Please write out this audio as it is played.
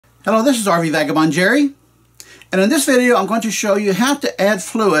Hello, this is RV Vagabond Jerry, and in this video I'm going to show you how to add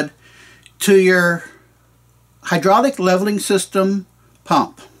fluid to your hydraulic leveling system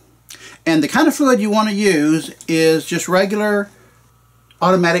pump. And the kind of fluid you want to use is just regular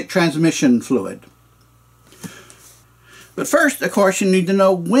automatic transmission fluid. But first, of course, you need to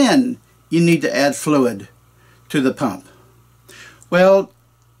know when you need to add fluid to the pump. Well,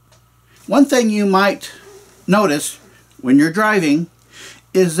 one thing you might notice when you're driving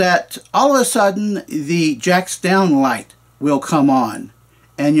is that all of a sudden the jacks down light will come on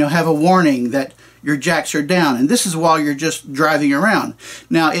and you'll have a warning that your jacks are down, and this is while you're just driving around.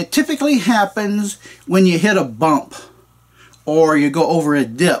 Now it typically happens when you hit a bump or you go over a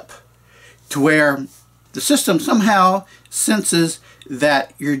dip to where the system somehow senses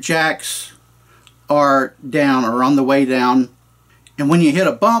that your jacks are down or on the way down, and when you hit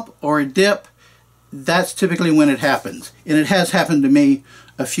a bump or a dip, that's typically when it happens, and it has happened to me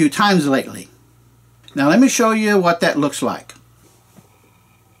a few times lately. Now let me show you what that looks like.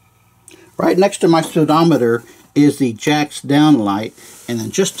 Right next to my speedometer is the jacks down light, and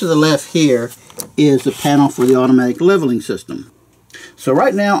then just to the left here is the panel for the automatic leveling system. So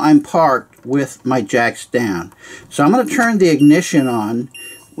right now I'm parked with my jacks down. So I'm going to turn the ignition on.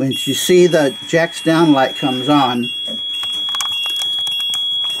 When you see the jacks down light comes on,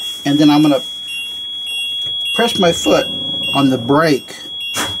 and then I'm going to press my foot on the brake.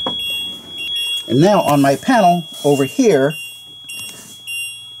 And now on my panel over here,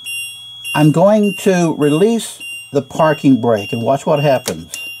 I'm going to release the parking brake, and watch what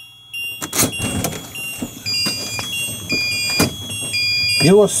happens.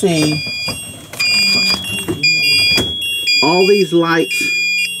 You will see all these lights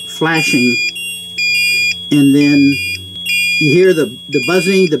flashing, and then you hear the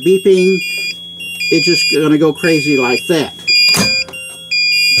buzzing, the beeping. It's just going to go crazy like that.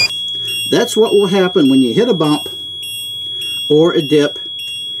 That's what will happen when you hit a bump or a dip,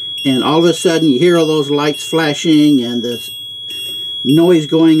 and all of a sudden you hear all those lights flashing and the noise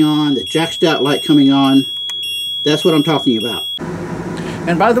going on, the jacked out light coming on. That's what I'm talking about.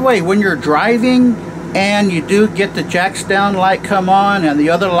 And by the way, when you're driving and you do get the jacks down light come on and the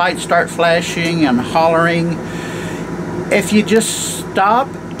other lights start flashing and hollering, if you just stop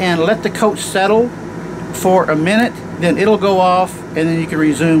and let the coach settle for a minute, then it'll go off and then you can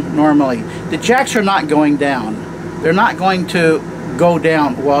resume normally. The jacks are not going down. They're not going to go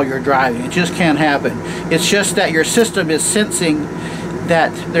down while you're driving. It just can't happen. It's just that your system is sensing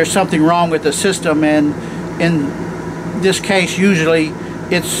that there's something wrong with the system, and in this case usually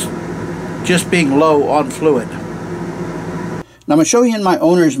it's just being low on fluid. Now I'm going to show you in my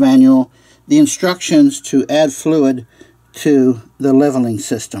owner's manual the instructions to add fluid to the leveling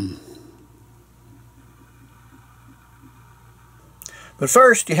system. But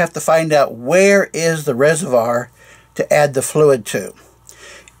first you have to find out where is the reservoir to add the fluid to.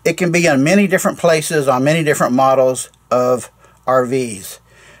 It can be on many different places on many different models of RVs.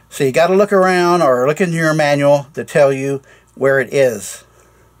 So you got to look around or look into your manual to tell you where it is.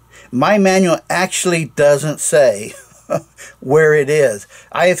 My manual actually doesn't say where it is.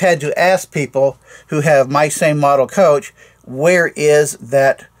 I have had to ask people who have my same model coach, where is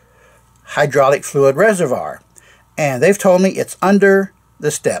that hydraulic fluid reservoir? And they've told me it's under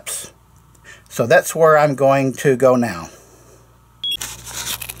the steps. So that's where I'm going to go now.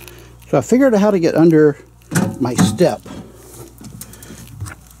 So I figured out how to get under my step.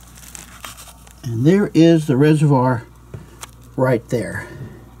 And there is the reservoir right there.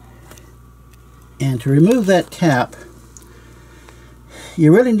 And to remove that cap,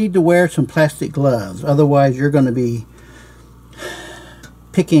 you really need to wear some plastic gloves. Otherwise you're going to be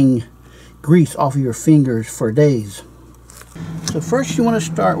picking grease off of your fingers for days. So first you want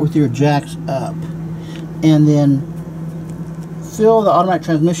to start with your jacks up and then fill the automatic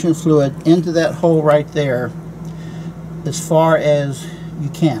transmission fluid into that hole right there as far as you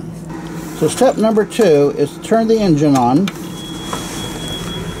can. So step number 2 is to turn the engine on.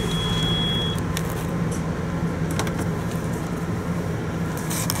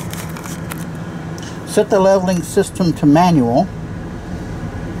 Set the leveling system to manual.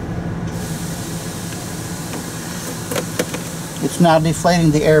 It's now deflating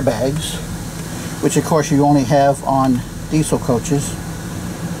the airbags, which of course you only have on diesel coaches.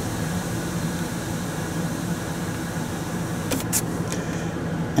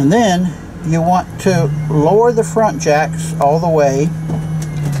 And then you want to lower the front jacks all the way,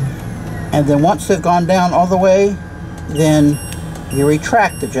 and then once they've gone down all the way, then you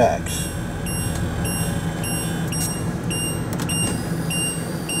retract the jacks.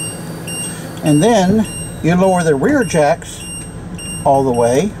 And then you lower the rear jacks all the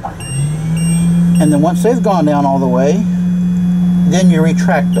way, and then once they've gone down all the way, then you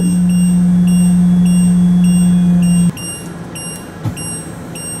retract them.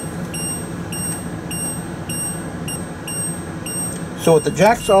 So with the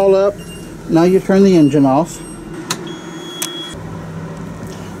jacks all up, now you turn the engine off,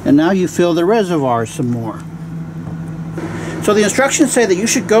 and now you fill the reservoir some more. So the instructions say that you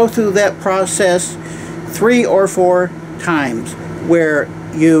should go through that process 3 or 4 times, where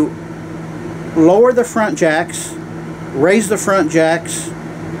you lower the front jacks, raise the front jacks,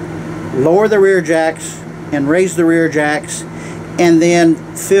 lower the rear jacks, and raise the rear jacks, and then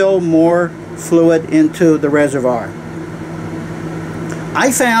fill more fluid into the reservoir. I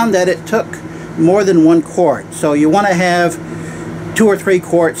found that it took more than 1 quart, so you want to have 2 or 3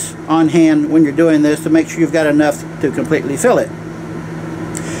 quarts on hand when you're doing this to make sure you've got enough to completely fill it.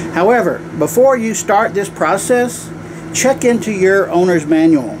 However, before you start this process, check into your owner's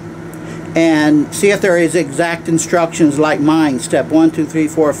manual and see if there is exact instructions like mine, step 1, 2, 3,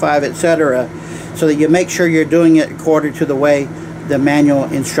 4, 5, etc., so that you make sure you're doing it according to the way the manual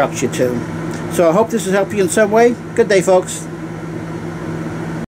instructs you to. So I hope this has helped you in some way. Good day, folks.